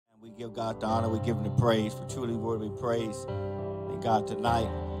give God the honor. We give him the praise for truly worthy praise. Thank God tonight,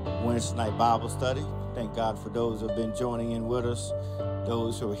 Wednesday night Bible study. Thank God for those who have been joining in with us,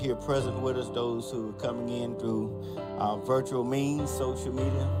 those who are here present with us, those who are coming in through virtual means, social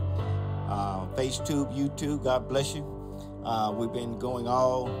media, FaceTube, YouTube. God bless you. We've been going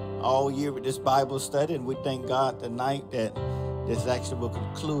all year with this Bible study, and we thank God tonight that this actually will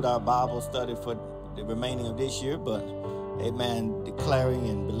conclude our Bible study for the remaining of this year. But amen, declaring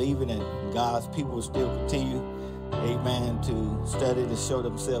and believing that God's people will still continue, amen, to study to show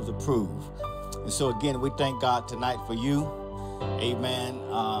themselves approved. And so again, we thank God tonight for you, amen.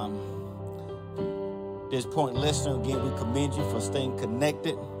 This point, listener, again, we commend you for staying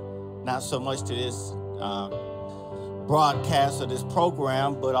connected, not so much to this broadcast of this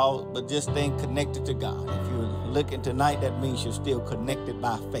program, but just staying connected to God. If you're looking tonight, that means you're still connected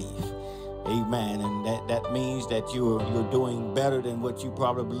by faith. Amen. And that means that you're doing better than what you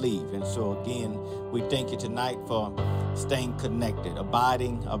probably believe. And so again, we thank you tonight for staying connected,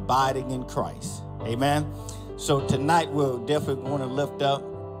 abiding in Christ. Amen. So tonight we'll definitely want to lift up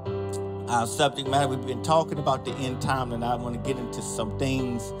our subject matter. We've been talking about the end time, and I want to get into some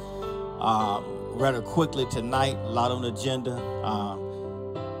things rather quickly tonight. A lot on the agenda.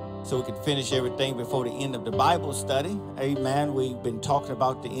 So we can finish everything before the end of the Bible study. Amen. We've been talking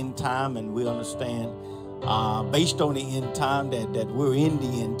about the end time, and we understand based on the end time that we're in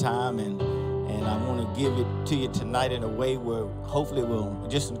the end time, and I want to give it to you tonight in a way where hopefully will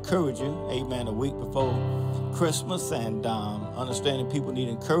just encourage you. Amen. A week before Christmas, and understanding people need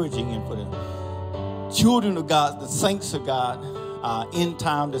encouraging, and for the children of God, the saints of God, end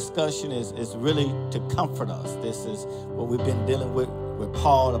time discussion is really to comfort us. This is what we've been dealing with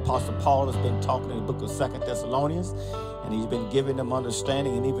Paul. Apostle Paul has been talking in the book of 2 Thessalonians, and he's been giving them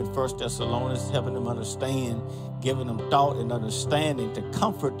understanding, and even 1 Thessalonians, helping them understand, giving them thought and understanding to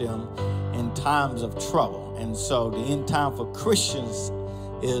comfort them in times of trouble. And so the end time for Christians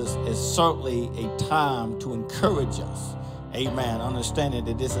is certainly a time to encourage us. Amen. Understanding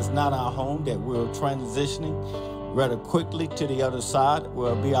that this is not our home, that we're transitioning rather quickly to the other side,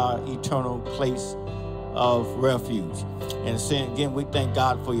 will be our eternal place of refuge. And saying again, we thank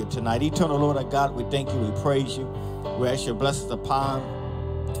God for you tonight. Eternal Lord our God, we thank you, we praise you. We ask your blessings upon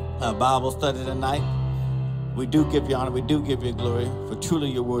our Bible study tonight. We do give you honor, we do give you glory, for truly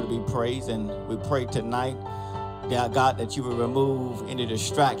your word to be praised. And we pray tonight, God, that you will remove any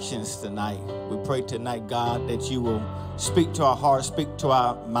distractions tonight. We pray tonight, God, that you will speak to our hearts, speak to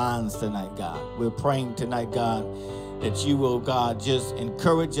our minds tonight, God. We're praying tonight, God, that you will, God, just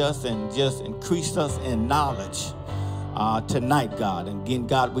encourage us and just increase us in knowledge tonight, God. And again,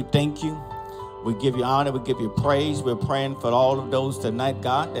 God, we thank you. We give you honor. We give you praise. We're praying for all of those tonight,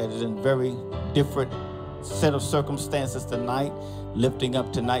 God, that is in very different set of circumstances tonight. Lifting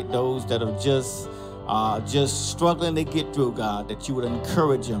up tonight those that are just struggling to get through, God, that you would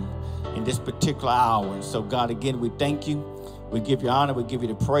encourage them in this particular hour. And so, God, again, we thank you. We give you honor. We give you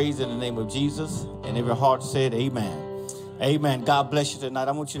the praise in the name of Jesus. And every heart said, amen. Amen. God bless you tonight.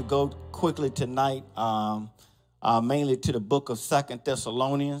 I want you to go quickly tonight, mainly to the book of 2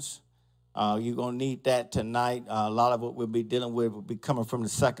 Thessalonians. You're going to need that tonight. A lot of what we'll be dealing with will be coming from the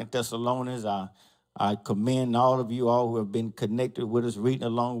 2 Thessalonians. I commend all of you all who have been connected with us, reading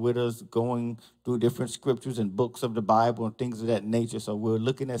along with us, going through different scriptures and books of the Bible and things of that nature. So we're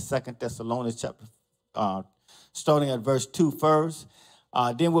looking at 2 Thessalonians chapter, starting at verse 2 first.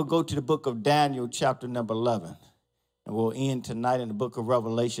 Then we'll go to the book of Daniel, chapter number 11. And we'll end tonight in the book of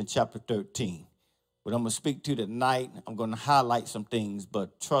Revelation, chapter 13. What I'm going to speak to tonight, I'm going to highlight some things,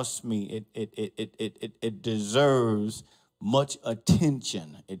 but trust me, it deserves much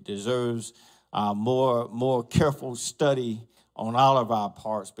attention. It deserves more careful study on all of our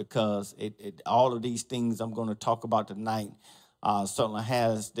parts, because all of these things I'm going to talk about tonight certainly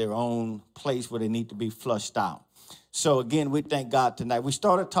has their own place where they need to be flushed out. So again, we thank God tonight. We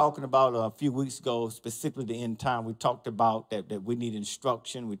started talking about a few weeks ago, specifically the end time. We talked about that we need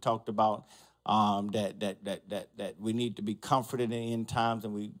instruction. We talked about that we need to be comforted in end times,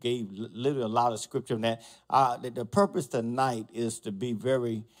 and we gave literally a lot of scripture on that. The purpose tonight is to be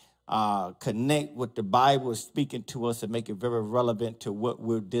very connect what the Bible is speaking to us and make it very relevant to what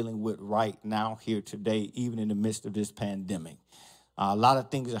we're dealing with right now here today, even in the midst of this pandemic. A lot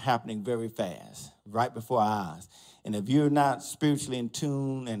of things are happening very fast, right before our eyes. And if you're not spiritually in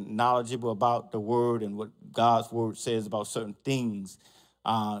tune and knowledgeable about the word and what God's word says about certain things,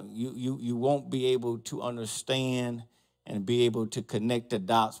 you won't be able to understand and be able to connect the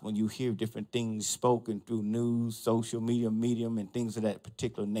dots when you hear different things spoken through news, social media, medium, and things of that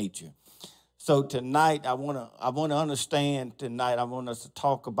particular nature. So tonight, I want to understand tonight. I want us to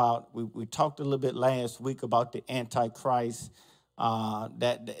talk about. We talked a little bit last week about the Antichrist. But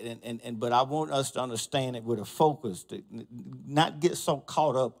I want us to understand it with a focus, to not get so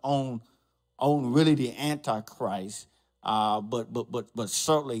caught up on really the Antichrist, but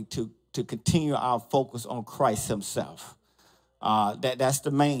certainly to continue our focus on Christ Himself. That's the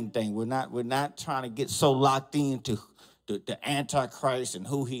main thing. We're not trying to get so locked into the Antichrist and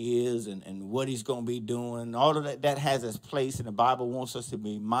who he is and what he's going to be doing. All of that has its place, and the Bible wants us to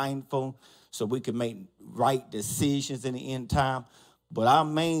be mindful so we can make right decisions in the end time. But our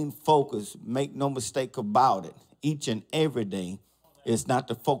main focus, make no mistake about it, each and every day, is not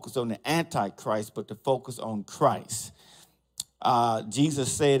to focus on the Antichrist, but to focus on Christ.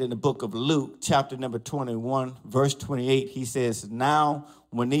 Jesus said in the book of Luke, chapter number 21, verse 28, he says, now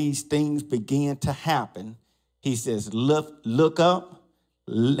when these things begin to happen, he says, look up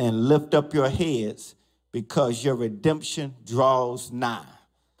and lift up your heads because your redemption draws nigh.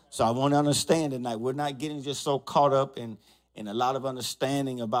 So I want to understand tonight, we're not getting just so caught up in a lot of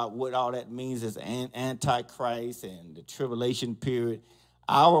understanding about what all that means as Antichrist and the tribulation period.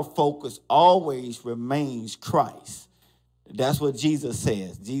 Our focus always remains Christ. That's what Jesus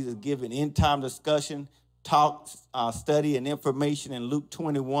says. Jesus giving end-time discussion, talk, study, and information in Luke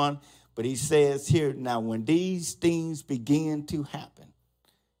 21. But he says here, now when these things begin to happen,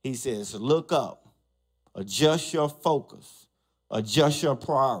 he says, look up, adjust your focus, adjust your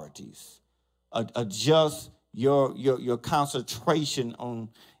priorities, adjust your concentration on,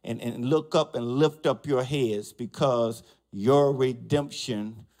 and look up and lift up your heads because your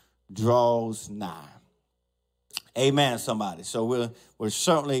redemption draws nigh. Amen, somebody. So we're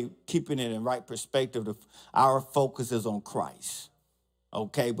certainly keeping it in right perspective. Our focus is on Christ.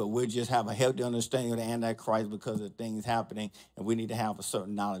 Okay, but we'll just have a healthy understanding of the Antichrist because of things happening, and we need to have a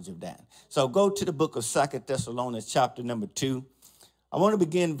certain knowledge of that. So go to the book of 2 Thessalonians, chapter number 2. I want to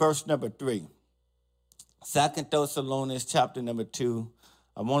begin verse number 3. 2 Thessalonians, chapter number 2.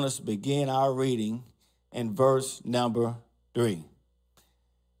 I want us to begin our reading in verse number 3.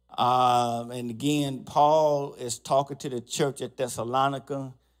 And again, Paul is talking to the church at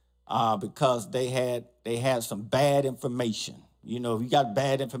Thessalonica because they had some bad information. You know, if you got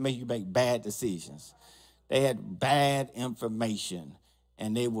bad information, you make bad decisions. They had bad information,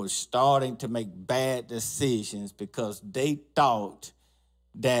 and they were starting to make bad decisions because they thought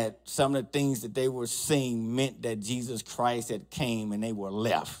that some of the things that they were seeing meant that Jesus Christ had came and they were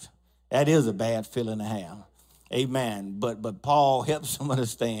left. That is a bad feeling to have. Amen. But Paul helps them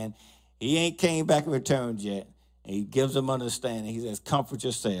understand he ain't came back and returned yet. And he gives them understanding. He says, comfort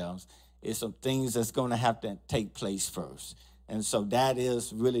yourselves. It's some things that's going to have to take place first. And so that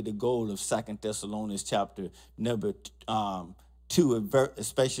is really the goal of 2 Thessalonians chapter number 2,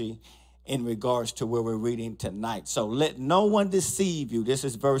 especially in regards to where we're reading tonight. So let no one deceive you. This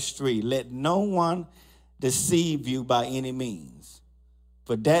is verse 3. Let no one deceive you by any means.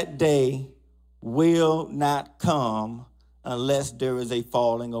 For that day will not come unless there is a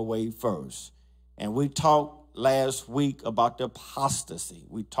falling away first. And we talked last week about the apostasy.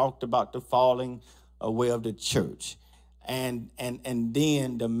 We talked about the falling away of the church. And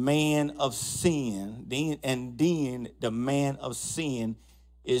then the man of sin, then the man of sin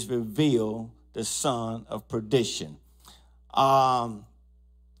is revealed, the son of perdition. If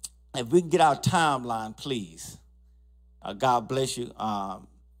we can get our timeline, please. God bless you.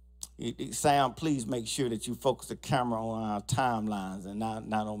 Sam, please make sure that you focus the camera on our timelines and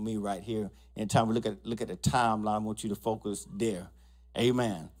not on me right here. Anytime we look at the timeline, I want you to focus there.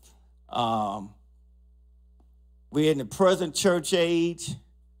 Amen. We're in the present church age,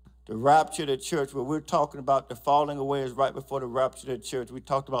 the rapture of the church, where we're talking about the falling away is right before the rapture of the church. We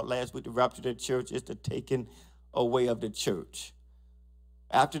talked about last week the rapture of the church is the taking away of the church.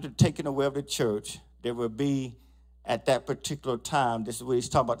 After the taking away of the church, there will be, at that particular time, this is where he's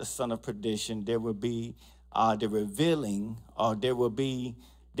talking about the son of perdition, there will be the revealing, or he will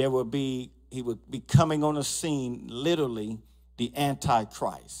be coming on the scene, literally, the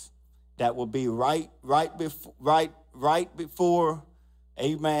Antichrist. That will be right before,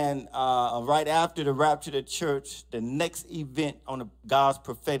 amen, right after the rapture of the church. The next event on God's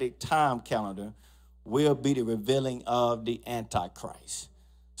prophetic time calendar will be the revealing of the Antichrist.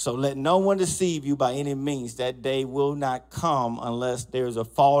 So let no one deceive you by any means. That day will not come unless there's a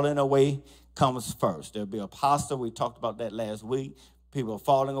falling away comes first. There'll be apostle. We talked about that last week. People are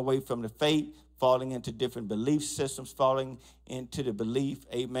falling away from the faith, falling into different belief systems, falling into the belief,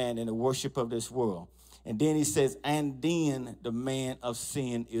 amen, in the worship of this world. And then he says, and then the man of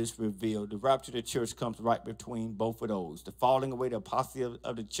sin is revealed. The rapture of the church comes right between both of those. The falling away, the apostasy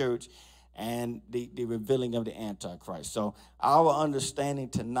of the church, and the revealing of the Antichrist. So our understanding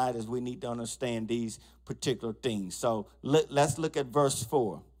tonight is we need to understand these particular things. So let's look at verse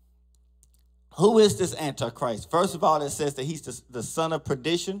 4. Who is this Antichrist? First of all, it says that he's the son of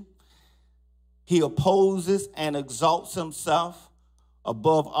perdition. He opposes and exalts himself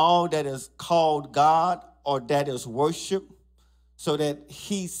above all that is called God or that is worship, so that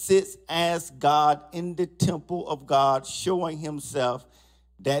he sits as God in the temple of God, showing himself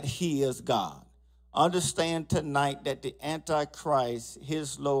that he is God. Understand tonight that the Antichrist,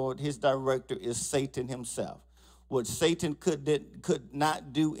 his Lord, his director, is Satan himself. What Satan could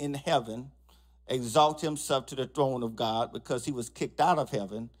not do in heaven, exalt himself to the throne of God because he was kicked out of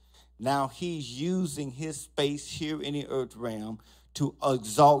heaven. Now he's using his space here in the earth realm to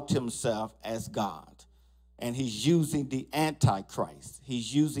exalt himself as God. And he's using the Antichrist.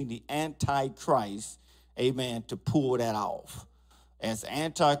 He's using the Antichrist, amen, to pull that off. As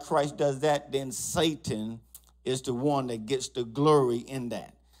Antichrist does that, then Satan is the one that gets the glory in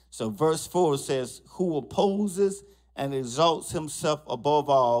that. So verse 4 says, who opposes and exalts himself above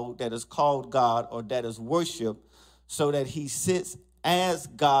all that is called God or that is worship, so that he sits as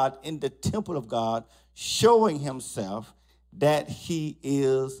God in the temple of God, showing himself that he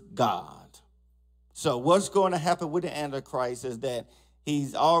is God. So what's going to happen with the Antichrist is that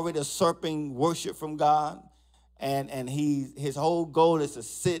he's already usurping worship from God, and his whole goal is to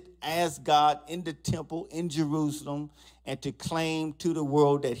sit as God in the temple in Jerusalem and to claim to the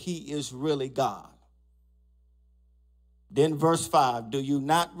world that he is really God. Then verse 5, do you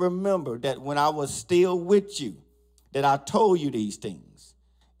not remember that when I was still with you, that I told you these things?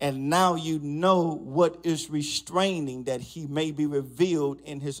 And now you know what is restraining, that he may be revealed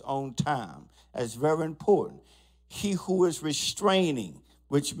in his own time. That's very important. He who is restraining,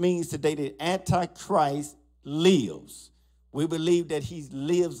 which means today the Antichrist lives. We believe that he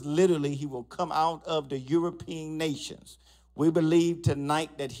lives literally. He will come out of the European nations. We believe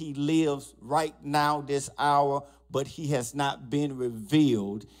tonight that he lives right now, this hour, but he has not been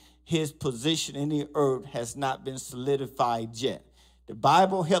revealed. His position in the earth has not been solidified yet. The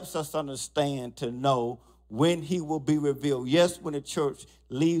Bible helps us understand to know when he will be revealed. Yes, when the church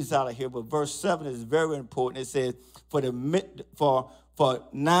leaves out of here, but verse 7 is very important. It says, for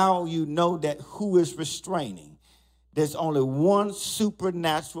now you know that who is restraining. There's only one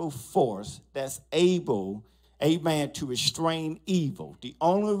supernatural force that's able, amen, to restrain evil. The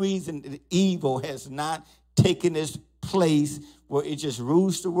only reason that evil has not taken its place where it just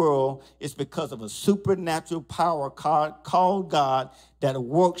rules the world is because of a supernatural power called God that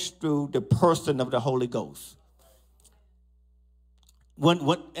works through the person of the Holy Ghost.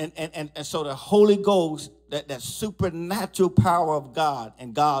 And so the Holy Ghost, that supernatural power of God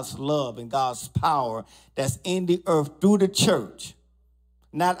and God's love and God's power that's in the earth through the church,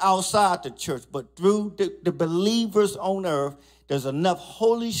 not outside the church, but through the believers on earth, there's enough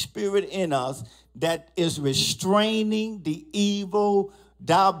Holy Spirit in us that is restraining the evil,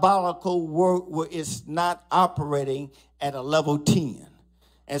 diabolical work where it's not operating at a level 10.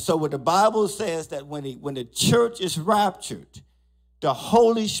 And so what the Bible says that when the church is raptured, the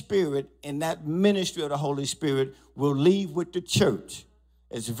Holy Spirit and that ministry of the Holy Spirit will leave with the church.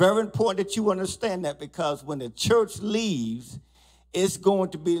 It's very important that you understand that, because when the church leaves, it's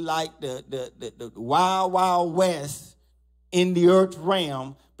going to be like the wild, wild west in the earth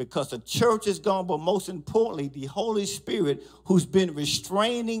realm, because the church is gone, but most importantly, the Holy Spirit, who's been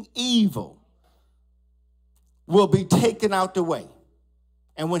restraining evil, will be taken out the way.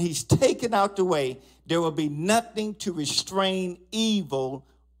 And when he's taken out the way, there will be nothing to restrain evil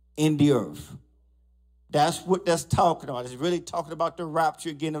in the earth. That's what that's talking about. It's really talking about the rapture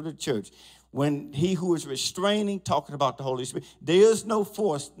again of the church. When he who is restraining, talking about the Holy Spirit, there is no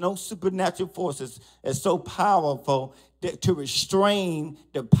force, no supernatural forces that's so powerful to restrain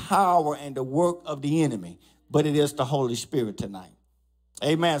the power and the work of the enemy. But it is the Holy Spirit tonight.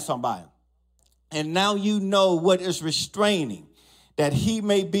 Amen, somebody. And now you know what is restraining, that he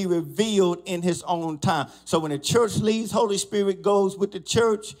may be revealed in his own time. So when the church leaves, Holy Spirit goes with the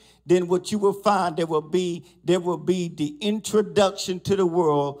church, then what you will find, there will be the introduction to the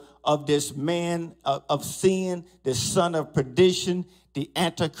world of this man of sin, this son of perdition, the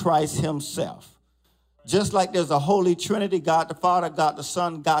Antichrist himself. Just like there's a holy Trinity, God the Father, God the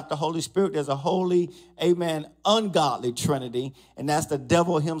Son, God the Holy Spirit, there's a holy, amen, ungodly Trinity, and that's the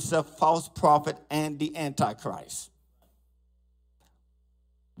devil himself, false prophet, and the Antichrist.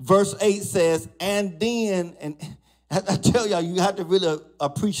 Verse 8 says, and then, and I tell y'all, you have to really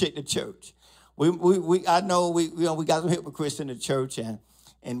appreciate the church. I know we got some hypocrites in the church, and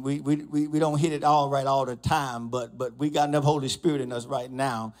and we don't hit it all right all the time, but we got enough Holy Spirit in us right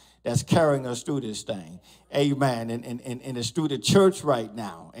now that's carrying us through this thing. Amen. And it's through the church right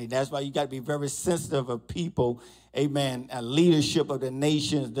now. And that's why you got to be very sensitive of people. Amen. Leadership of the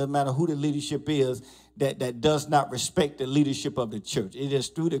nations, doesn't matter who the leadership is, that does not respect the leadership of the church. It is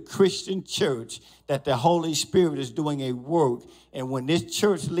through the Christian church that the Holy Spirit is doing a work. And when this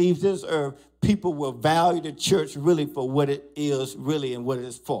church leaves this earth, people will value the church really for what it is really and what it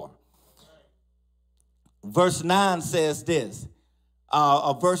is for. Verse 9 says this.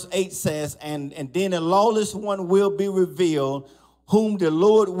 Verse 8 says, and then the lawless one will be revealed, whom the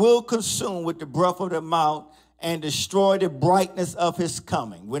Lord will consume with the breath of the mouth and destroy the brightness of his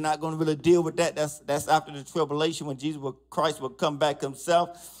coming. We're not going to really deal with that. That's after the tribulation when Christ will come back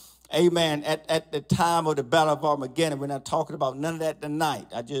himself. Amen. At the time of the battle of Armageddon. We're not talking about none of that tonight.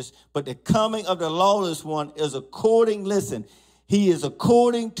 But the coming of the lawless one is he is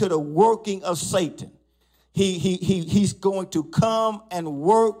according to the working of Satan. He's going to come and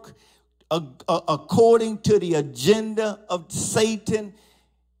work according to the agenda of Satan.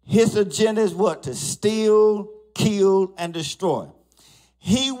 His agenda is what? To steal, kill, and destroy.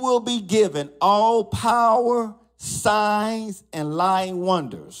 He will be given all power, signs, and lying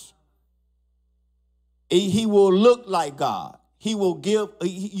wonders. He will look like God. He will give,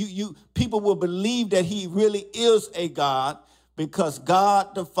 people will believe that he really is a God, because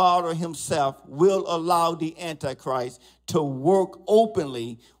God the Father himself will allow the Antichrist to work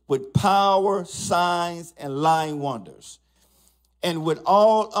openly with power, signs, and lying wonders, and with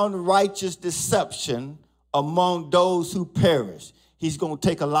all unrighteous deception among those who perish. He's going to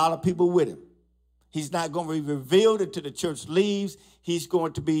take a lot of people with him. He's not going to be revealed until the church leaves. He's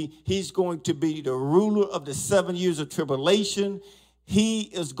going to be the ruler of the 7 years of tribulation. He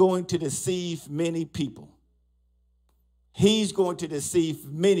is going to deceive many people. He's going to deceive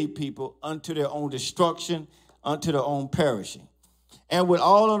many people unto their own destruction, unto their own perishing. And with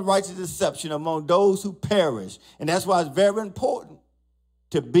all unrighteous deception among those who perish. And that's why it's very important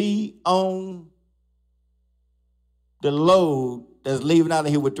to be on the load that's leaving out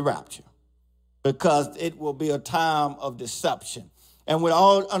of here with the rapture, because it will be a time of deception. And with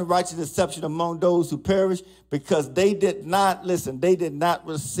all unrighteous deception among those who perish, because they did not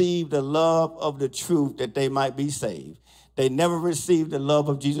receive the love of the truth that they might be saved. They never received the love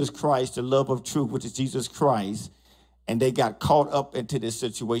of Jesus Christ, the love of truth, which is Jesus Christ. And they got caught up into this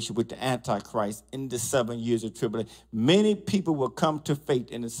situation with the Antichrist in the 7 years of tribulation. Many people will come to faith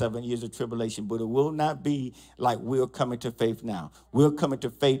in the 7 years of tribulation, but it will not be like we're coming to faith now. We're coming to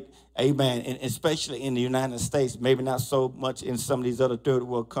faith, amen, and especially in the United States, maybe not so much in some of these other third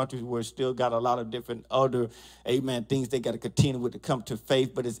world countries where it's still got a lot of different other, amen, things they got to continue with to come to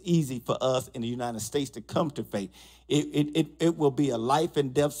faith. But it's easy for us in the United States to come to faith. It will be a life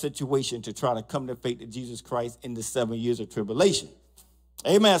and death situation to try to come to faith in Jesus Christ in the 7 years of tribulation.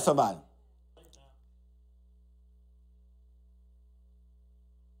 Amen, somebody.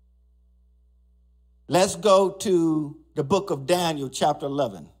 Let's go to the book of Daniel, chapter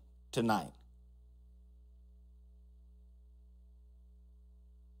 11, tonight.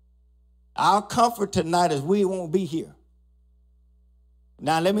 Our comfort tonight is we won't be here.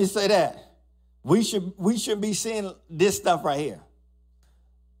 Now, let me say that. We should be seeing this stuff right here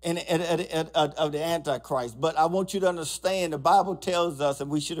of the Antichrist. But I want you to understand, the Bible tells us, and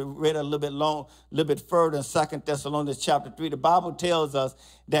we should have read a little bit further in 2 Thessalonians chapter 3. The Bible tells us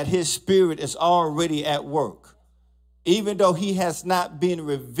that his spirit is already at work. Even though he has not been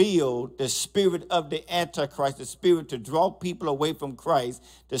revealed, the spirit of the Antichrist, the spirit to draw people away from Christ,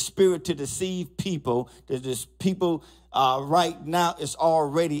 the spirit to deceive people, right now is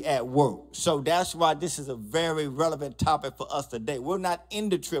already at work. So that's why this is a very relevant topic for us today. We're not in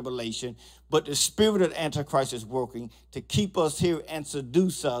the tribulation, but the spirit of the Antichrist is working to keep us here and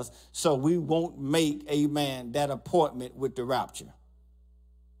seduce us so we won't make, amen, that appointment with the rapture.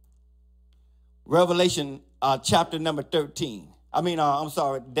 Revelation chapter number 13.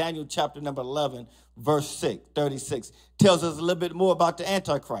 Daniel chapter number 11, verse 36 tells us a little bit more about the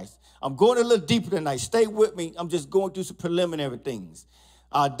Antichrist. I'm going a little deeper tonight. Stay with me. I'm just going through some preliminary things.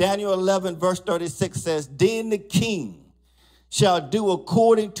 Daniel 11, verse 36 says, then the king shall do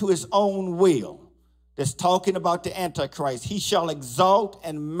according to his own will. That's talking about the Antichrist. He shall exalt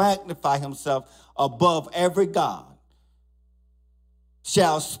and magnify himself above every god,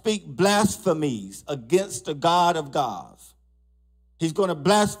 shall speak blasphemies against the God of gods. He's going to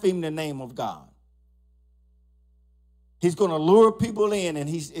blaspheme the name of God. He's going to lure people in, and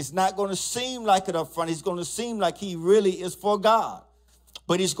it's not going to seem like it up front. He's going to seem like he really is for God,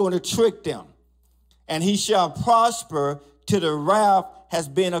 but he's going to trick them. And he shall prosper to the wrath has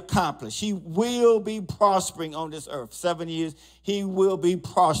been accomplished. He will be prospering on this earth. 7 years, he will be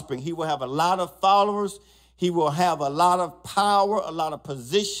prospering. He will have a lot of followers. He will have a lot of power, a lot of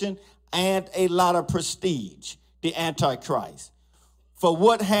position, and a lot of prestige, the Antichrist. For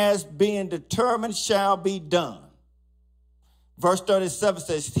what has been determined shall be done. Verse 37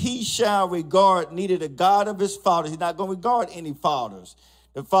 says, he shall regard neither the God of his fathers. He's not going to regard any fathers,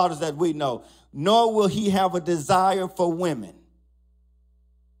 the fathers that we know, nor will he have a desire for women.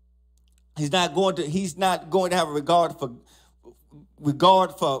 He's not going to have a regard for,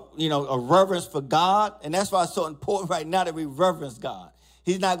 a reverence for God. And that's why it's so important right now that we reverence God.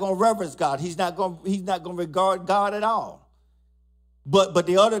 He's not going to reverence God. He's not going to regard God at all. But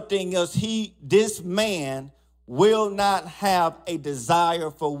the other thing is this man will not have a desire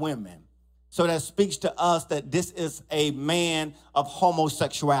for women. So that speaks to us that this is a man of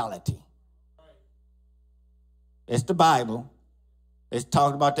homosexuality. It's the Bible. It's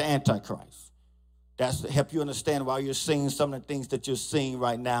talking about the Antichrist. That's to help you understand why you're seeing some of the things that you're seeing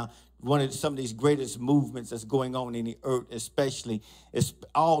right now. Some of these greatest movements that's going on in the earth, especially, it's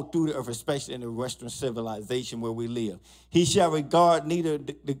all through the earth, especially in the Western civilization where we live. He shall regard neither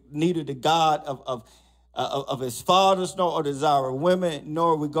the God of his fathers, nor desire women,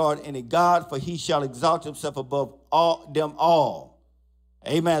 nor regard any God, for he shall exalt himself above them all.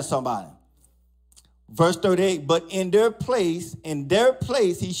 Amen, somebody. Verse 38, but in their place,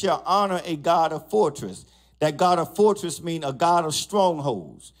 he shall honor a God of fortress. That God of fortress means a God of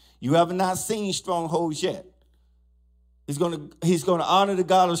strongholds. You have not seen strongholds yet. He's going to honor the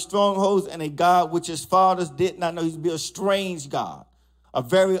God of strongholds and a God which his fathers did not know. He's be a strange God, a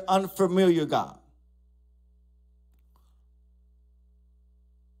very unfamiliar God.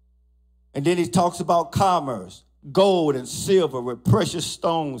 And then he talks about commerce, gold and silver with precious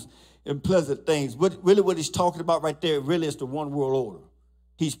stones and pleasant things. What he's talking about right there really is the one world order.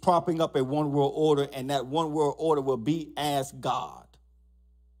 He's propping up a one world order, and that one world order will be as God.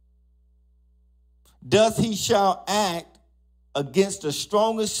 Thus he shall act against the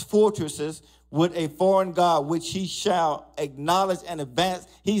strongest fortresses with a foreign God, which he shall acknowledge and advance.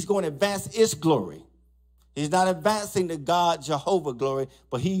 He's going to advance its glory. He's not advancing the God Jehovah glory,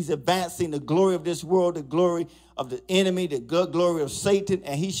 but he's advancing the glory of this world, the glory of the enemy, the good glory of Satan,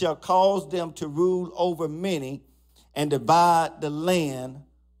 and he shall cause them to rule over many and divide the land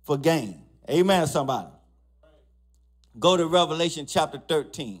for gain. Amen, somebody. Go to Revelation chapter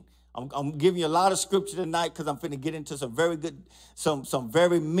 13. I'm giving you a lot of scripture tonight because I'm finna get into some very good, some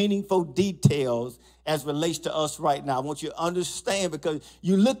very meaningful details as relates to us right now. I want you to understand, because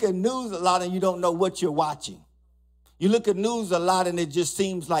you look at news a lot and you don't know what you're watching. You look at news a lot and it just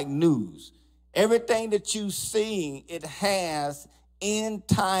seems like news. Everything that you're seeing, it has end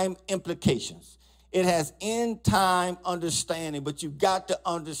time implications. It has end time understanding, but you've got to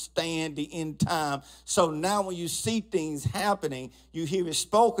understand the end time. So now when you see things happening, you hear it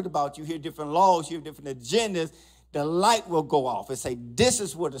spoken about, you hear different laws, you hear different agendas, the light will go off and say, this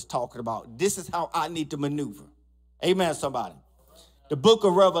is what it's talking about. This is how I need to maneuver. Amen, somebody. The book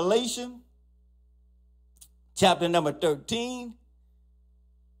of Revelation, chapter number 13.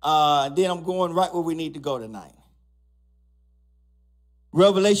 Then I'm going right where we need to go tonight.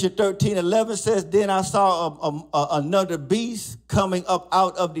 Revelation 13:11 says, then I saw another beast coming up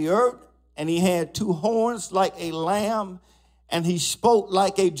out of the earth, and he had two horns like a lamb, and he spoke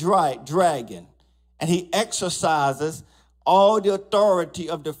like a dragon, and he exercises all the authority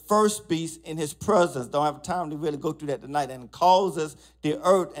of the first beast in his presence. Don't have time to really go through that tonight. And causes the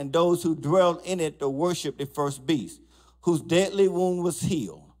earth and those who dwell in it to worship the first beast, whose deadly wound was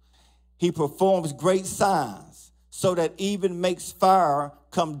healed. He performs great signs, so that even makes fire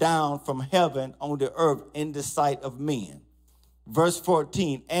come down from heaven on the earth in the sight of men. Verse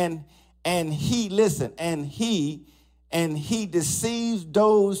 14, and he deceives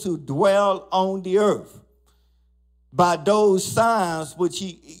those who dwell on the earth by those signs which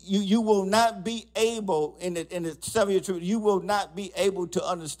you will not be able, in the 7-year truth, you will not be able to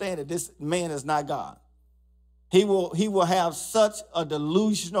understand that this man is not God. He will have such a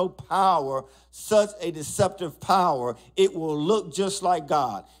delusional power, such a deceptive power. It will look just like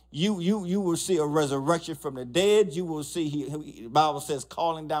God. You will see a resurrection from the dead. You will see, the Bible says,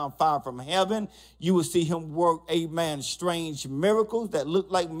 calling down fire from heaven. You will see him work, amen, strange miracles that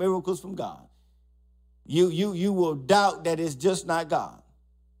look like miracles from God. You will doubt that it's just not God.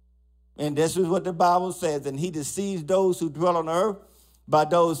 And this is what the Bible says. And he deceives those who dwell on the earth by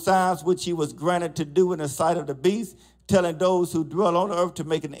those signs which he was granted to do in the sight of the beast, telling those who dwell on the earth to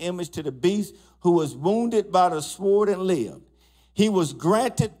make an image to the beast, who was wounded by the sword and lived. He was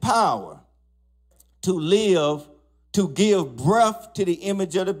granted power to live to give breath to the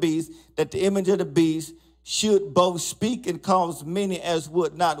image of the beast, that the image of the beast should both speak and cause many as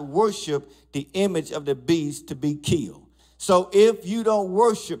would not worship the image of the beast to be killed. So if you don't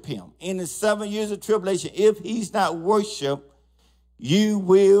worship him in the 7 years of tribulation, if he's not worshiped,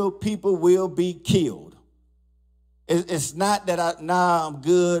 people will be killed. It's not that I'm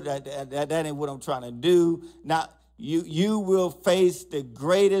good, that ain't what I'm trying to do. Now, you will face the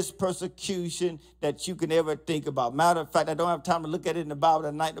greatest persecution that you can ever think about. Matter of fact, I don't have time to look at it in the Bible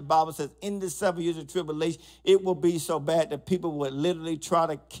tonight. The Bible says in the 7 years of tribulation, it will be so bad that people will literally try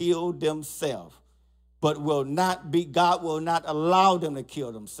to kill themselves, but God will not allow them to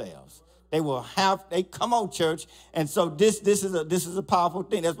kill themselves. Come on, church. And so this is a powerful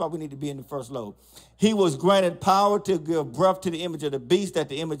thing. That's why we need to be in the first load. He was granted power to give breath to the image of the beast, that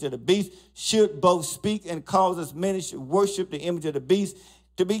the image of the beast should both speak and cause as many should worship the image of the beast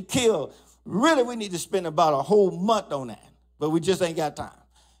to be killed. Really, we need to spend about a whole month on that, but we just ain't got time.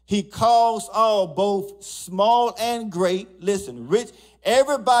 He calls all, both small and great. Listen, rich,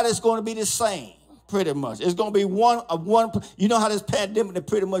 everybody's going to be the same. Pretty much. It's going to be one. You know how this pandemic, they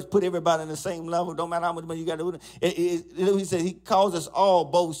pretty much put everybody on the same level. Don't matter how much money you got to do. He said he calls us all,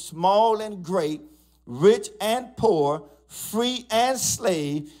 both small and great, rich and poor, free and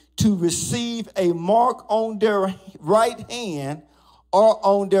slave, to receive a mark on their right hand or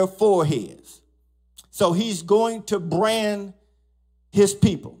on their foreheads. So he's going to brand his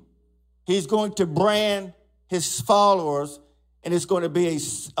people. He's going to brand his followers. And it's going to be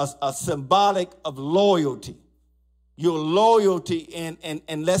a symbolic of loyalty. Your loyalty,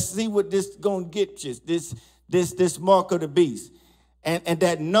 and let's see what this is going to get you, this mark of the beast. And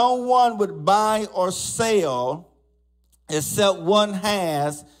that no one would buy or sell except one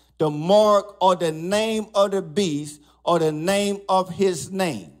has the mark or the name of the beast or the name of his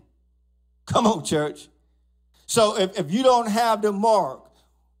name. Come on, church. So if you don't have the mark,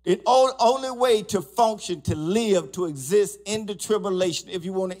 the only way to function, to live, to exist in the tribulation, if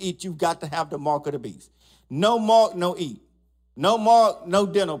you want to eat, you've got to have the mark of the beast. No mark, no eat. No mark, no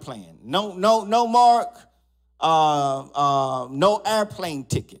dental plan. No mark, no airplane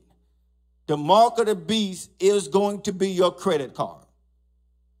ticket. The mark of the beast is going to be your credit card.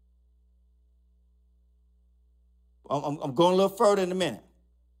 I'm going a little further in a minute.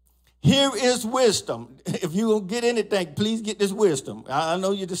 Here is wisdom. If you don't get anything, please get this wisdom. I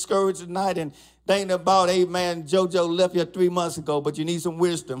know you're discouraged tonight and thinking about, amen, JoJo left here 3 months ago, but you need some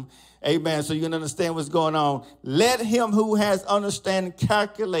wisdom, amen, so you can understand what's going on. Let him who has understanding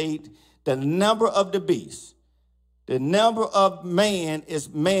calculate the number of the beast. The number of man is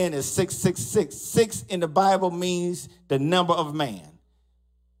 666. 6 in the Bible means the number of man.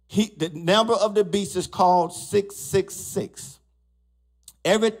 The number of the beast is called 666.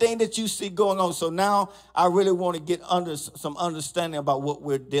 Everything that you see going on. So now I really want to get under some understanding about what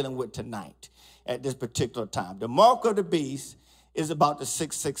we're dealing with tonight at this particular time. The mark of the beast is about the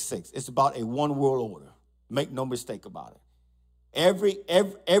 666. It's about a one world order. Make no mistake about it. Every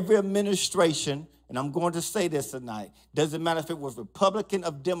administration, and I'm going to say this tonight, doesn't matter if it was Republican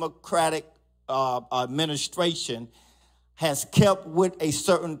or Democratic administration, has kept with a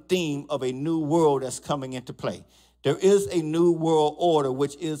certain theme of a new world that's coming into play. There is a new world order,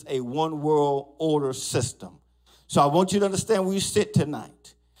 which is a one world order system. So I want you to understand where you sit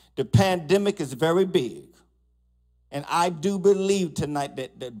tonight. The pandemic is very big. And I do believe tonight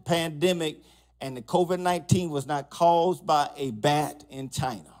that the pandemic and the COVID-19 was not caused by a bat in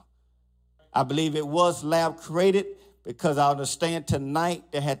China. I believe it was lab created, because I understand tonight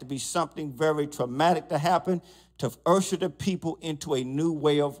there had to be something very traumatic to happen to usher the people into a new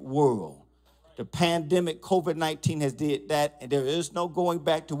way of world. The pandemic, COVID-19 has did that, and there is no going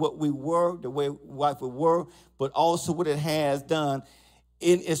back to what we were, the way we were, but also what it has done.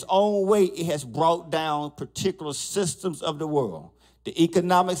 In its own way, it has brought down particular systems of the world. The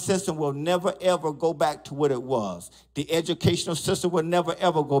economic system will never, ever go back to what it was. The educational system will never,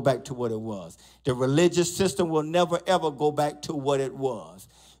 ever go back to what it was. The religious system will never, ever go back to what it was.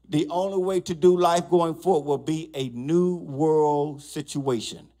 The only way to do life going forward will be a new world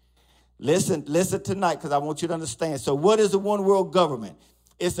situation. Listen tonight, because I want you to understand. So what is a one world government?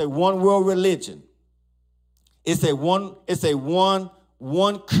 It's a one world religion. It's a one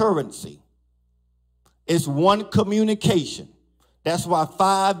currency. It's one communication. That's why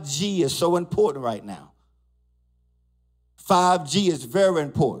 5G is so important right now. 5G is very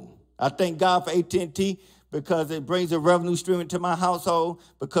important. I thank God for AT&T, because it brings a revenue stream into my household,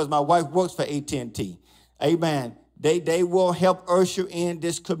 because my wife works for AT&T. Amen. They will help usher in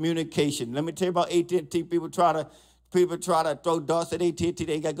this communication. Let me tell you about AT&T. People try to People try to throw darts at AT&T.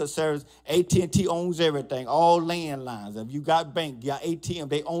 They got good service. AT&T owns everything, all landlines. If you got bank, you got ATM,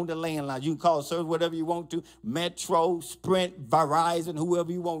 they own the landlines. You can call service whatever you want to. Metro, Sprint, Verizon,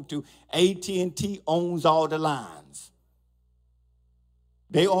 whoever you want to. AT&T owns all the lines.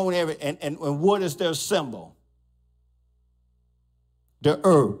 They own everything. And what is their symbol? The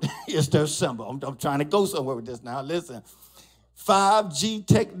earth is their symbol. I'm trying to go somewhere with this now. Listen, 5G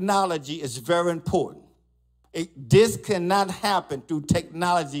technology is very important. This cannot happen through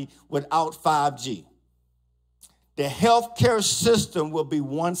technology without 5G. The healthcare system will be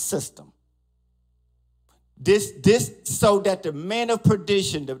one system. This so that the man of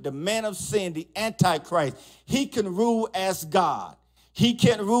perdition, the man of sin, the Antichrist, he can rule as God. He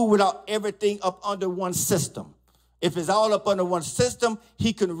can't rule without everything up under one system. If it's all up under one system,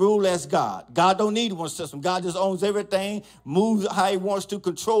 he can rule as God. God don't need one system. God just owns everything, moves how he wants to,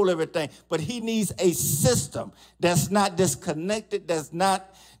 control everything. But he needs a system that's not disconnected, that's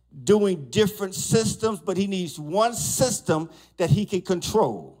not doing different systems, but he needs one system that he can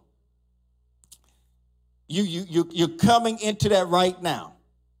control. You're coming into that right now.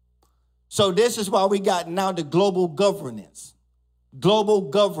 So this is why we got now the global governance. Global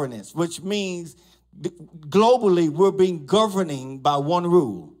governance, which means globally, we're being governing by one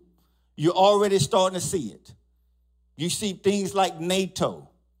rule. You're already starting to see it. You see things like NATO.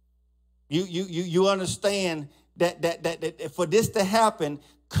 You understand that for this to happen,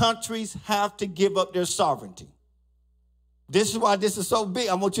 countries have to give up their sovereignty. This is why this is so big.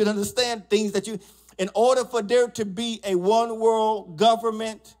 I want you to understand things that in order for there to be a one world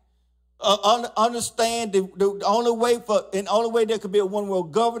government, understand the only way there could be a one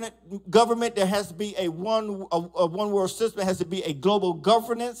world government, there has to be a one world system. It has to be a global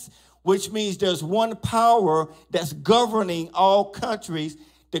governance, which means there's one power that's governing all countries.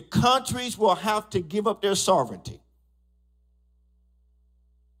 The countries will have to give up their sovereignty.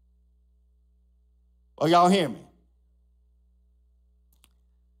 Oh, y'all hear me?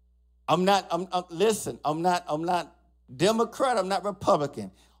 I'm not Democrat, I'm not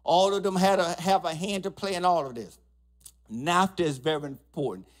Republican. All of them have a hand to play in all of this. NAFTA is very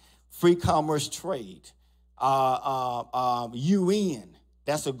important. Free commerce trade. UN,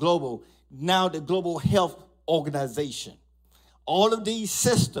 that's a global, now the Global Health Organization. All of these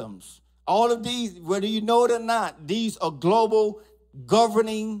systems, all of these, whether you know it or not, these are global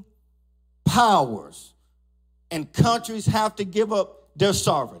governing powers. And countries have to give up their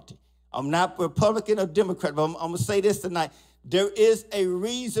sovereignty. I'm not Republican or Democrat, but I'm going to say this tonight. There is a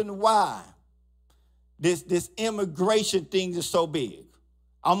reason why this immigration thing is so big.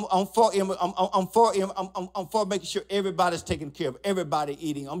 I'm for making sure everybody's taken care of, everybody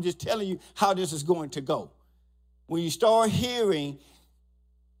eating. I'm just telling you how this is going to go. When you start hearing,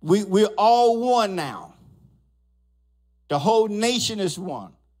 we're all one now. The whole nation is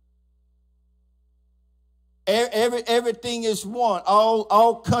one. Everything is one.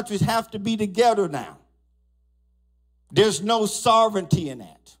 All countries have to be together now. There's no sovereignty in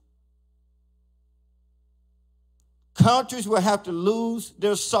that. Countries will have to lose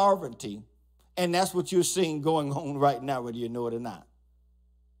their sovereignty, and that's what you're seeing going on right now, whether you know it or not.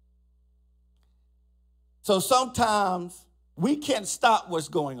 So sometimes we can't stop what's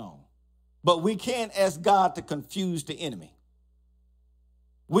going on, but we can ask God to confuse the enemy.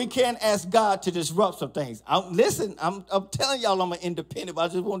 We can't ask God to disrupt some things. I'm telling y'all I'm an independent, but I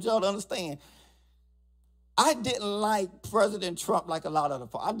just want y'all to understand. I didn't like President Trump like a lot of other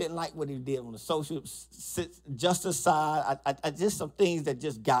folks. I didn't like what he did on the social justice side. I just some things that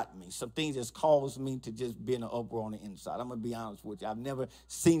just got me. Some things that caused me to just be in an uproar on the inside. I'm going to be honest with you. I've never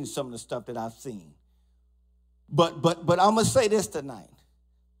seen some of the stuff that I've seen. But I'm going to say this tonight.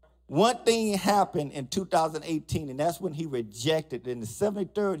 One thing happened in 2018, and that's when he rejected, in the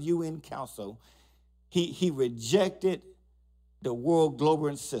 73rd UN Council, he rejected the world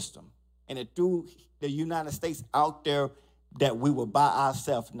global system. And it threw the United States out there that we were by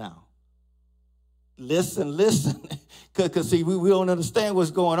ourselves now. Listen, because see, we don't understand what's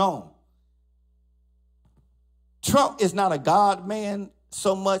going on. Trump is not a God man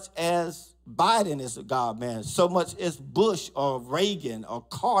so much as Biden is a God man, so much as Bush or Reagan or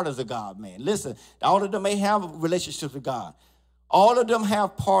Carter's a God man. Listen, all of them may have relationships with God. All of them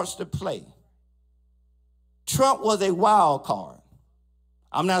have parts to play. Trump was a wild card.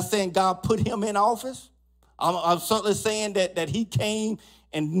 I'm not saying God put him in office. I'm certainly saying that he came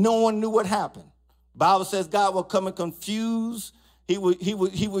and no one knew what happened. Bible says God will come and confuse. He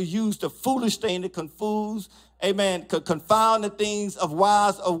will use the foolish thing to confuse, amen, confound the things of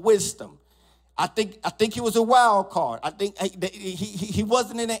wise of wisdom. I think he was a wild card. I think he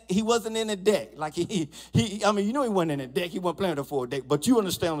wasn't in the deck. Like I mean, you know he wasn't in the deck. He wasn't playing the full deck. But you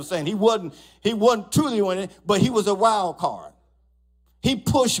understand what I'm saying? He wasn't truly winning, but he was a wild card. He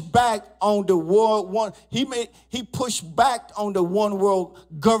pushed back on the world he pushed back on the one world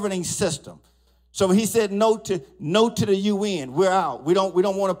governing system. So he said no to the UN. We're out. We don't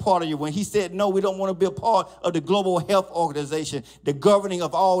want a part of you. When he said no, we don't want to be a part of the Global Health Organization, the governing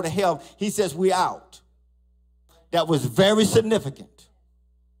of all the health. He says we're out. That was very significant.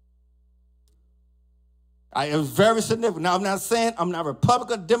 It was very significant. Now, I'm not saying I'm not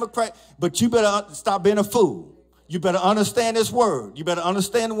Republican, Democrat, but you better stop being a fool. You better understand this word. You better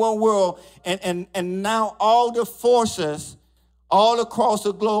understand the one world. And now all the forces all across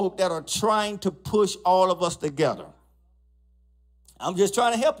the globe that are trying to push all of us together. I'm just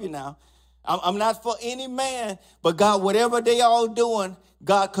trying to help you now. I'm not for any man, but God, whatever they all doing,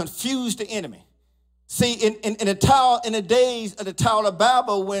 God confused the enemy. See, in the days of the Tower of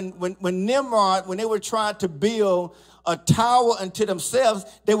Babel, when Nimrod, when they were trying to build a tower unto themselves,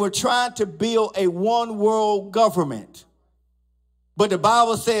 they were trying to build a one world government. But the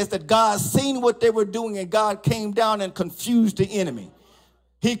Bible says that God seen what they were doing, and God came down and confused the enemy.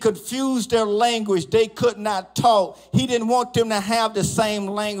 He confused their language. They could not talk. He didn't want them to have the same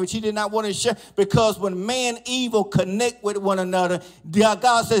language. He did not want to share, because when man evil connect with one another,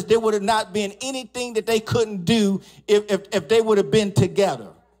 God says there would have not been anything that they couldn't do if they would have been together.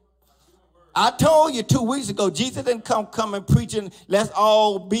 I told you 2 weeks ago, Jesus didn't come and preaching, let's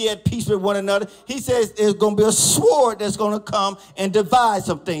all be at peace with one another. He says there's going to be a sword that's going to come and divide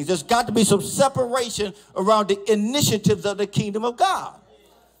some things. There's got to be some separation around the initiatives of the kingdom of God.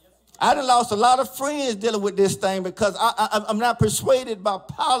 I done lost a lot of friends dealing with this thing because I'm not persuaded by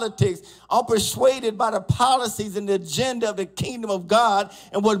politics. I'm persuaded by the policies and the agenda of the kingdom of God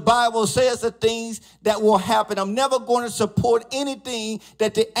and what Bible says the things that will happen. I'm never going to support anything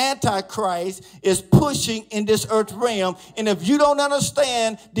that the Antichrist is pushing in this earth realm. And if you don't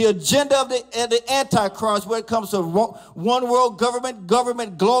understand the agenda of the Antichrist when it comes to one world government,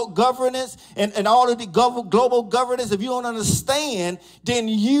 governance, and all of the global governance, if you don't understand, then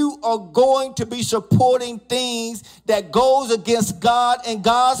you are going to be supporting things that goes against God and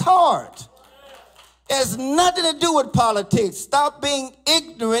God's heart. It has nothing to do with politics. Stop being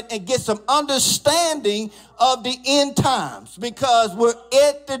ignorant and get some understanding of the end times, because we're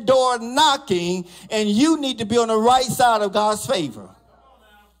at the door knocking, and you need to be on the right side of God's favor.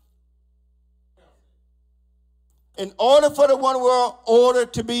 In order for the one world order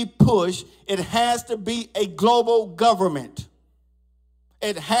to be pushed, it has to be a global government.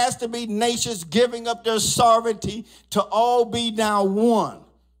 It has to be nations giving up their sovereignty to all be now one.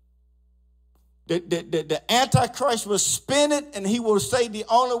 The Antichrist will spin it, and he will say the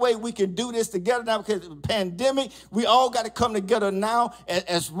only way we can do this together now, because of the pandemic, we all got to come together now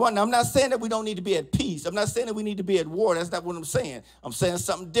as one. Now, I'm not saying that we don't need to be at peace. I'm not saying that we need to be at war. That's not what I'm saying. I'm saying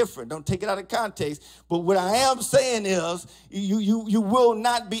something different. Don't take it out of context. But what I am saying is you will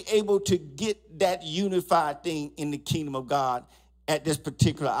not be able to get that unified thing in the kingdom of God at this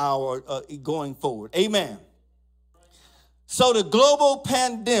particular hour going forward. Amen. So the global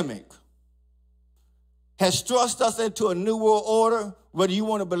pandemic has thrust us into a new world order, whether you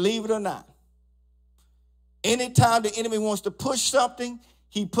want to believe it or not. Anytime the enemy wants to push something,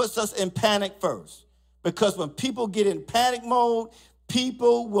 he puts us in panic first. Because when people get in panic mode,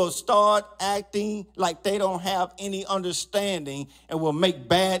 people will start acting like they don't have any understanding and will make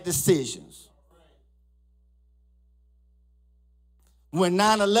bad decisions. When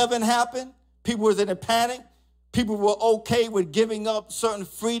 9/11 happened, people was in a panic. People were okay with giving up certain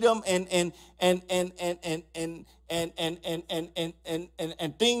freedom and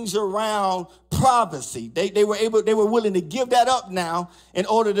things around privacy. They were willing to give that up now in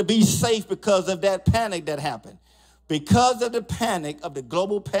order to be safe because of that panic that happened. Because of the panic of the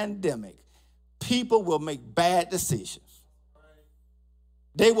global pandemic, people will make bad decisions.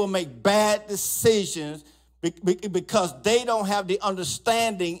 They will make bad decisions because they don't have the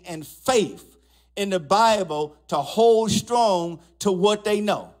understanding and faith in the Bible to hold strong to what they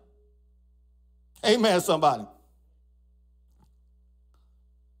know. Amen, somebody.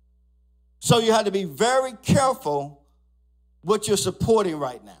 So you have to be very careful what you're supporting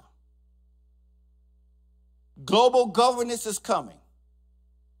right now. Global governance is coming.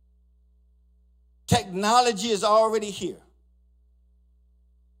 Technology is already here.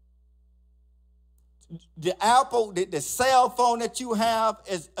 The cell phone that you have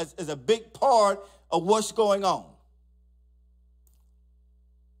is a big part of what's going on.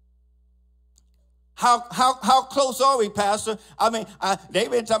 How close are we, Pastor? I mean,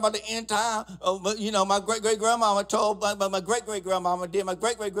 they've been talking about the end time. My great-great-grandmama told my great-great-grandmama, then my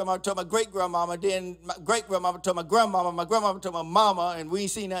great-great-grandmama told my great-grandmama, then my great-grandmama told my grandmama told my mama, and we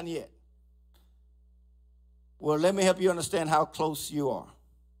ain't seen nothing yet. Well, let me help you understand how close you are.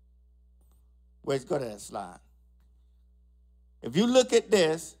 Let's go to that slide. If you look at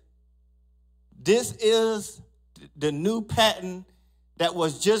this is the new patent that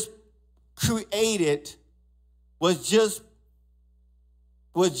was just created, was just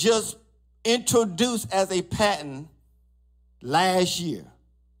introduced as a patent last year,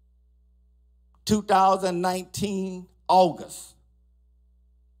 2019, August.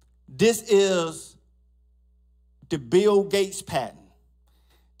 This is the Bill Gates patent.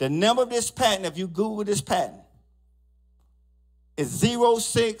 The number of this patent, if you Google this patent, is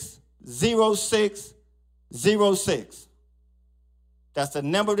 060606. That's the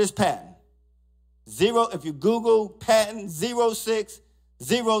number of this patent. If you Google patent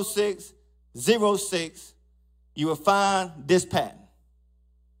 060606, you will find this patent.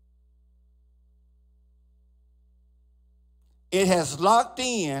 It has locked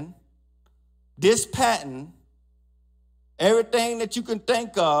in this patent everything that you can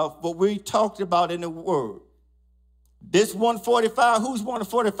think of, what we talked about in the Word. This 145, who's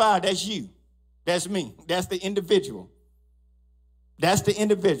 145? That's you. That's me. That's the individual. That's the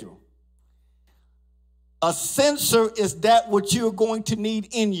individual. A sensor is that what you're going to need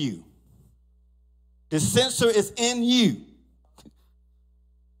in you. The sensor is in you.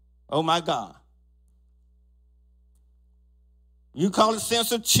 Oh, my God. You call it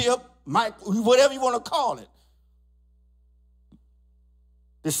sensor, chip, mic, whatever you want to call it.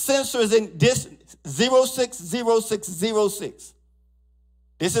 The sensor is in this 060606.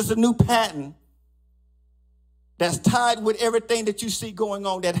 This is a new patent that's tied with everything that you see going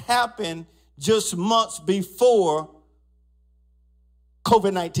on that happened just months before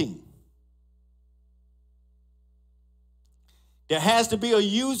COVID-19. There has to be a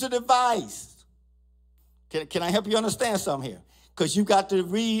user device. Can I help you understand something here? Because you got to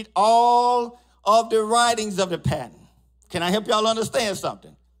read all of the writings of the patent. Can I help y'all understand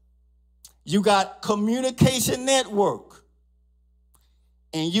something? You got communication network,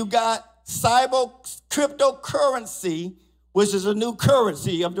 and you got cyber cryptocurrency, which is a new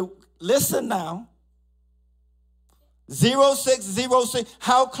currency of the. Listen now. 0606.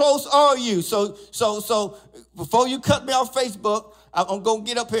 How close are you? So before you cut me off Facebook, I'm gonna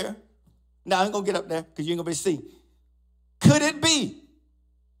get up here. Now I'm gonna get up there because you ain't gonna be see. Could it be?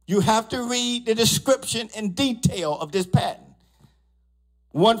 You have to read the description in detail of this patent.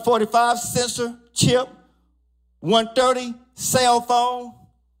 145 sensor chip, 130 cell phone,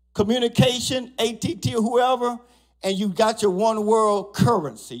 communication, AT&T or whoever, and you got your one world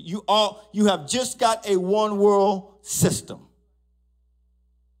currency. You have just got a one world system.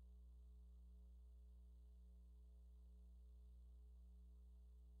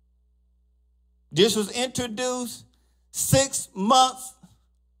 This was introduced 6 months,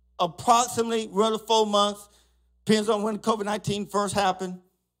 approximately, rather 4 months, depends on when COVID-19 first happened.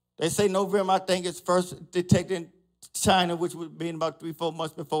 They say November, I think it's first detected in China, which would be about 3-4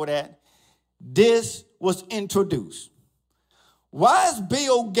 months before that. This was introduced. Why is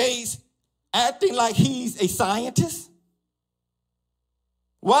Bill Gates acting like he's a scientist?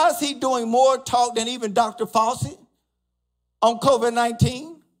 Why is he doing more talk than even Dr. Fauci on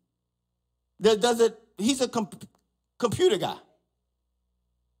COVID-19? He's a computer guy.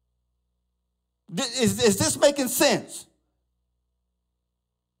 Is this making sense?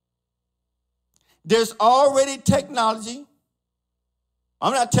 There's already technology.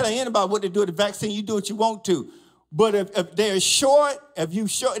 I'm not telling anybody what to do with the vaccine. You do what you want to. But if they're short,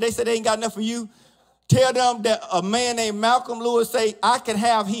 they say they ain't got enough for you, tell them that a man named Malcolm Lewis say, I can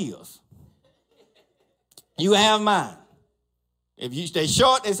have his. You have mine. If you stay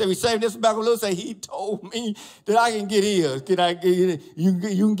short, they say, we saved this. Malcolm Lewis say, he told me that I can get his. Can I get it? You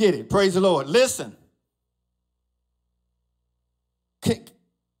can get it. Praise the Lord. Listen.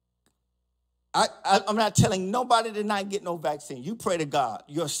 I'm not telling nobody to not get no vaccine. You pray to God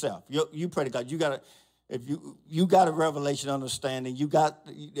yourself. You pray to God. If you got a revelation understanding, you got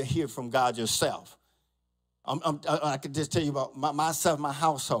to hear from God yourself. I can just tell you about myself, my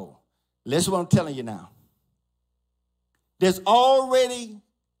household. Listen to what I'm telling you now. There's already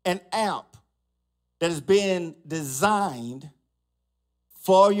an app that is being designed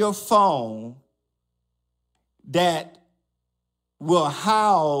for your phone that will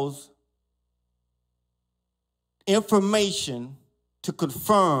house information to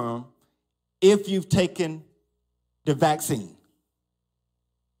confirm if you've taken the vaccine.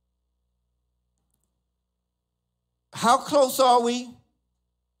 How close are we?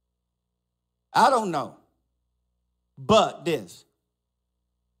 I don't know. But this.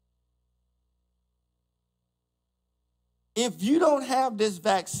 If you don't have this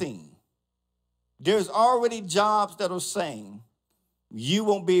vaccine, there's already jobs that are saying you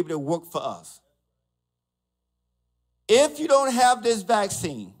won't be able to work for us. If you don't have this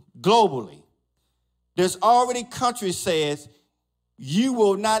vaccine globally, there's already countries says you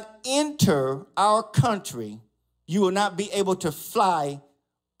will not enter our country. You will not be able to fly,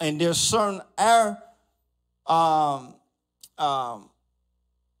 and there's certain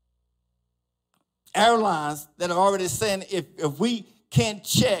airlines that are already saying if we can't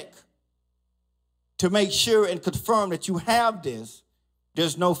check to make sure and confirm that you have this,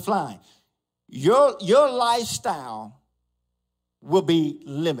 there's no flying. Your lifestyle will be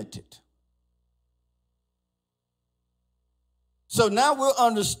limited. So now we're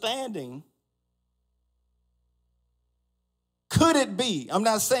understanding, could it be, I'm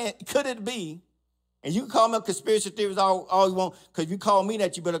not saying, could it be, and you can call me a conspiracy theorist all you want, because if you call me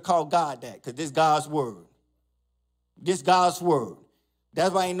that, you better call God that, because this is God's word. This God's word.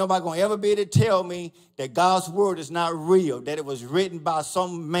 That's why ain't nobody going to ever be able to tell me that God's word is not real, that it was written by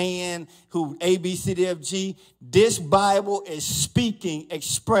some man who ABCDFG. This Bible is speaking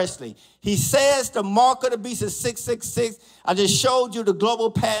expressly. He says the mark of the beast is 666. I just showed you the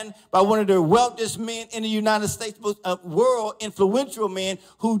global patent by one of the wealthiest men in the United States, world influential men,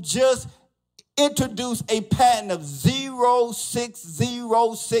 who just introduced a patent of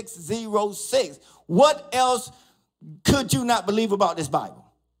 060606. What else could you not believe about this Bible?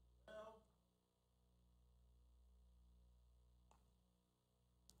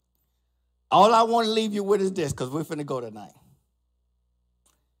 All I want to leave you with is this, because we're finna go tonight.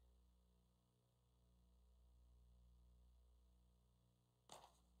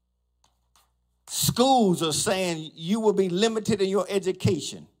 Schools are saying you will be limited in your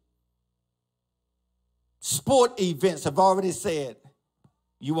education. Sport events have already said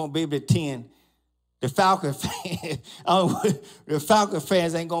you won't be able to attend. The Falcon fans, the Falcon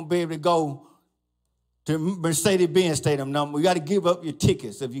fans ain't gonna be able to go to Mercedes-Benz Stadium. No, you got to give up your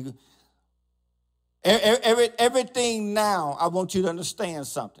tickets. If you, everything now, I want you to understand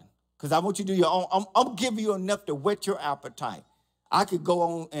something, because I want you to do your own. I'm giving you enough to whet your appetite. I could go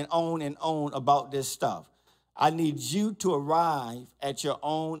on and on and on about this stuff. I need you to arrive at your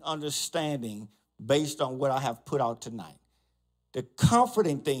own understanding based on what I have put out tonight. The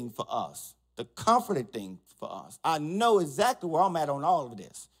comforting thing for us. I know exactly where I'm at on all of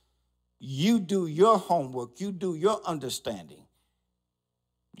this. You do your homework. You do your understanding.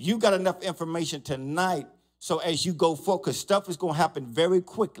 You got enough information tonight, so as you go forward, because stuff is going to happen very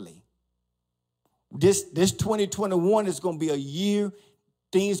quickly. This 2021 is going to be a year.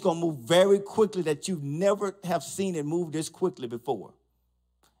 Things going to move very quickly that you never have seen it move this quickly before.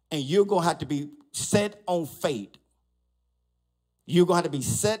 And you're going to have to be set on faith. You're going to have to be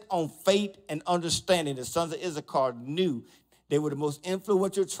set on faith and understanding. The sons of Issachar knew they were the most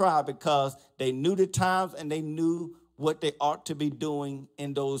influential tribe because they knew the times and they knew what they ought to be doing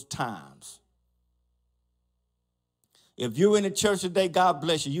in those times. If you're in the church today, God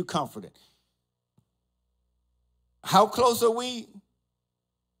bless you. You comforted. How close are we?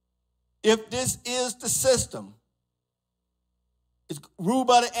 If this is the system, it's ruled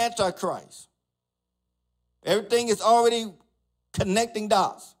by the Antichrist. Everything is already connecting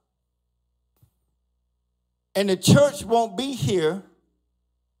dots. And the church won't be here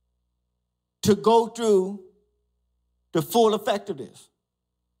to go through the full effect of this.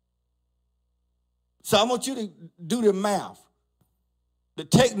 So I want you to do the math. The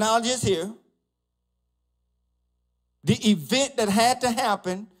technology is here. The event that had to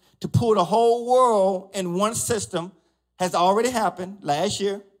happen to pull the whole world in one system has already happened last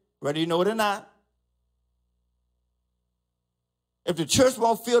year, whether you know it or not. If the church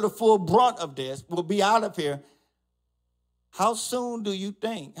won't feel the full brunt of this, we'll be out of here. How soon do you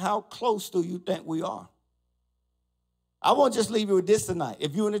think, how close do you think we are? I won't just leave you with this tonight.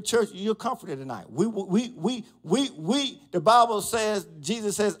 If you're in the church, you're comforted tonight. The Bible says,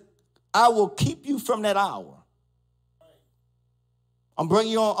 Jesus says, I will keep you from that hour. I'm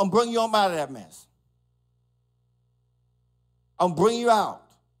bringing you on out of that mess. I'm bringing you out.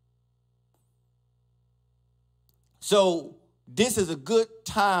 So this is a good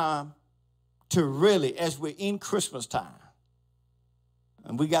time to really, as we're in Christmas time,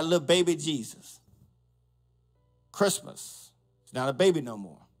 and we got little baby Jesus. Christmas. He's not a baby no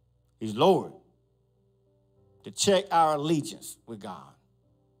more. He's Lord. To check our allegiance with God.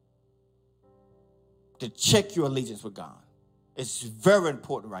 To check your allegiance with God. It's very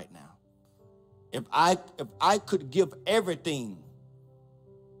important right now. If I could give everything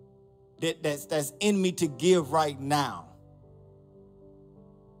that's in me to give right now,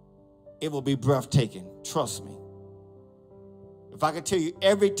 it will be breathtaking. Trust me. If I could tell you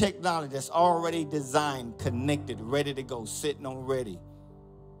every technology that's already designed, connected, ready to go, sitting on ready,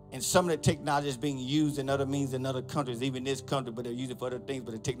 and some of the technology is being used in other means in other countries, even this country, but they're using it for other things,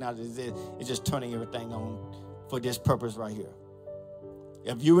 but the technology is just turning everything on for this purpose right here.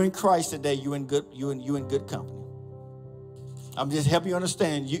 If you're in Christ today, you're in good company. I'm just helping you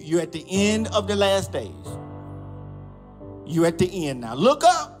understand. You're at the end of the last days. You're at the end now. Look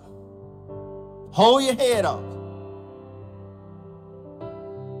up. Hold your head up.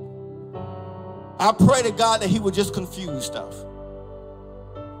 I pray to God that he would just confuse stuff.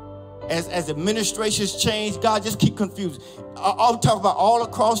 As administrations change, God, just keep confusing. I'm talking about all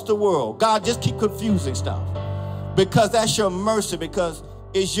across the world. God, just keep confusing stuff. Because that's your mercy, because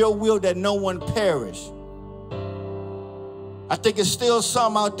it's your will that no one perish. I think it's still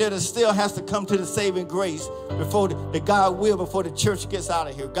some out there that still has to come to the saving grace before the God will, before the church gets out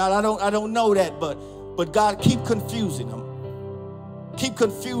of here. God, I don't know that, but God, keep confusing them. Keep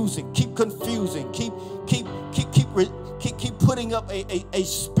confusing, keep putting up a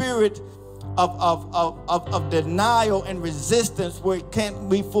spirit of denial and resistance where it can't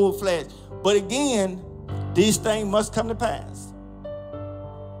be full-fledged. But again, these things must come to pass.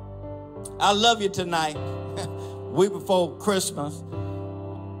 I love you tonight, week before Christmas.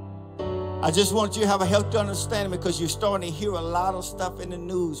 I just want you to have a healthy understanding, because you're starting to hear a lot of stuff in the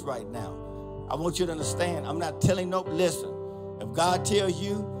news right now. I want you to understand, I'm not telling no, listen. If God tells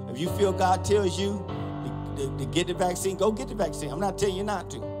you, if you feel God tells you to get the vaccine, go get the vaccine. I'm not telling you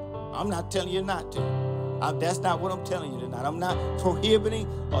not to. I'm not telling you not to. That's not what I'm telling you tonight. I'm not prohibiting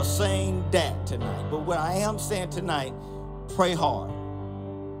or saying that tonight. But what I am saying tonight, pray hard.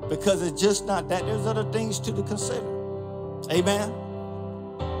 Because it's just not that. There's other things to consider. Amen?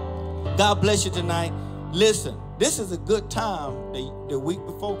 God bless you tonight. Listen, this is a good time, the week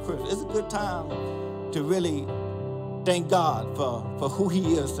before Christmas. It's a good time to really thank God for who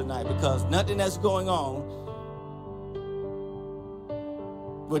he is tonight, because nothing that's going on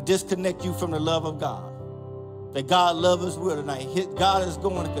will disconnect you from the love of God. That God loves us well tonight. God is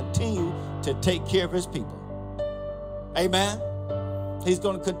going to continue to take care of his people. Amen? He's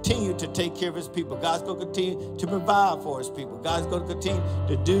going to continue to take care of his people. God's going to continue to provide for his people. God's going to continue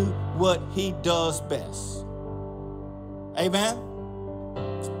to do what he does best. Amen?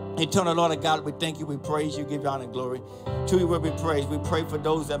 Eternal Lord of God, we thank you, we praise you, give you honor and glory. To you will be praised. We pray for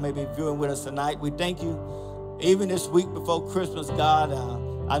those that may be viewing with us tonight. We thank you, even this week before Christmas, God.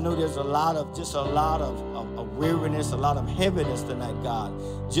 I know there's a lot of weariness, a lot of heaviness tonight, God,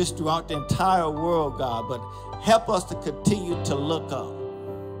 just throughout the entire world, God. But help us to continue to look up.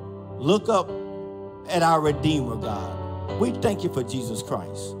 Look up at our Redeemer, God. We thank you for Jesus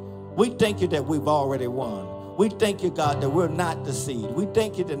Christ. We thank you that we've already won. We thank you, God, that we're not deceived. We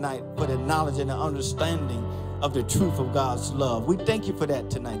thank you tonight for the knowledge and the understanding of the truth of God's love. We thank you for that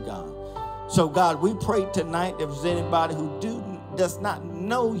tonight, God. So, God, we pray tonight if there's anybody who does not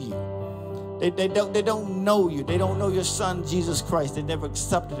know you. They don't know you. They don't know your son, Jesus Christ. They never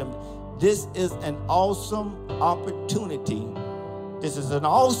accepted him. This is an awesome opportunity. This is an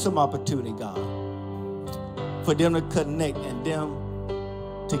awesome opportunity, God, for them to connect and them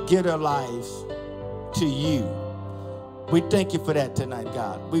to give their lives to you. We thank you for that tonight,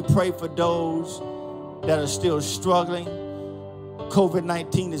 God. We pray for those that are still struggling.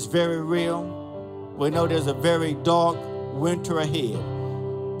 COVID-19 is very real. We know there's a very dark winter ahead.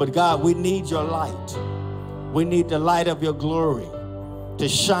 But God, we need your light. We need the light of your glory to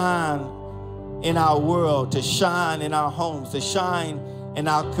shine in our world, to shine in our homes, to shine in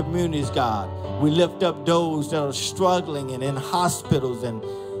our communities, God. We lift up those that are struggling and in hospitals and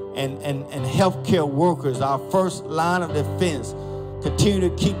healthcare workers, our first line of defense. Continue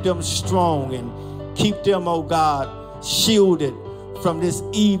to keep them strong and keep them, oh God, shielded from this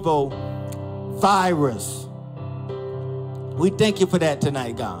evil virus. We thank you for that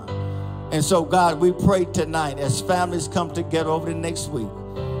tonight, God. And so, God, we pray tonight as families come together over the next week.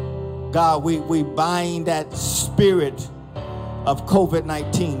 God, we bind that spirit of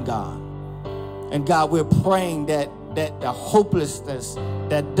COVID-19, God. And God, we're praying that the hopelessness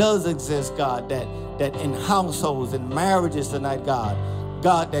that does exist, God, that in households and marriages tonight, God,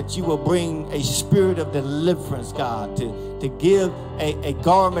 that you will bring a spirit of deliverance, God, to give a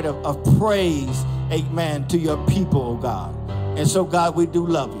garment of praise, amen, to your people, oh God. And so, God, we do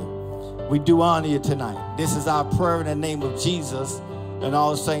love you. We do honor you tonight. This is our prayer in the name of Jesus. And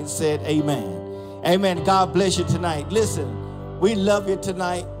all saints said, amen. Amen. God bless you tonight. Listen, we love you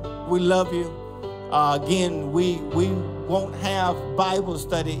tonight. We love you. Again, we won't have Bible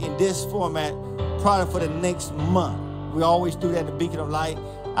study in this format probably for the next month. We always do that at the Beacon of Light.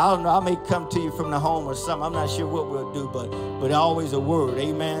 I don't know, I may come to you from the home or something. I'm not sure what we'll do, but always a word,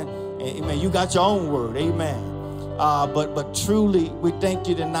 amen. Amen. You got your own word, amen. But truly, we thank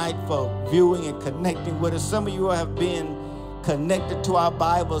you tonight for viewing and connecting with us. Some of you have been connected to our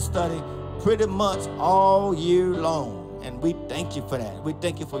Bible study pretty much all year long. And we thank you for that. We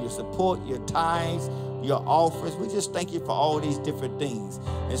thank you for your support, your tithes, your offers. We just thank you for all these different things.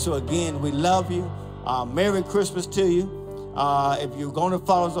 And so again, we love you. Merry Christmas to you. If you're going to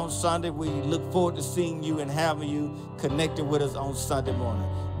follow us on Sunday, we look forward to seeing you and having you connected with us on Sunday morning.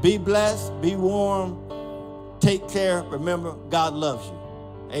 Be blessed, be warm, take care. Remember, God loves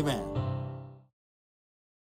you. Amen.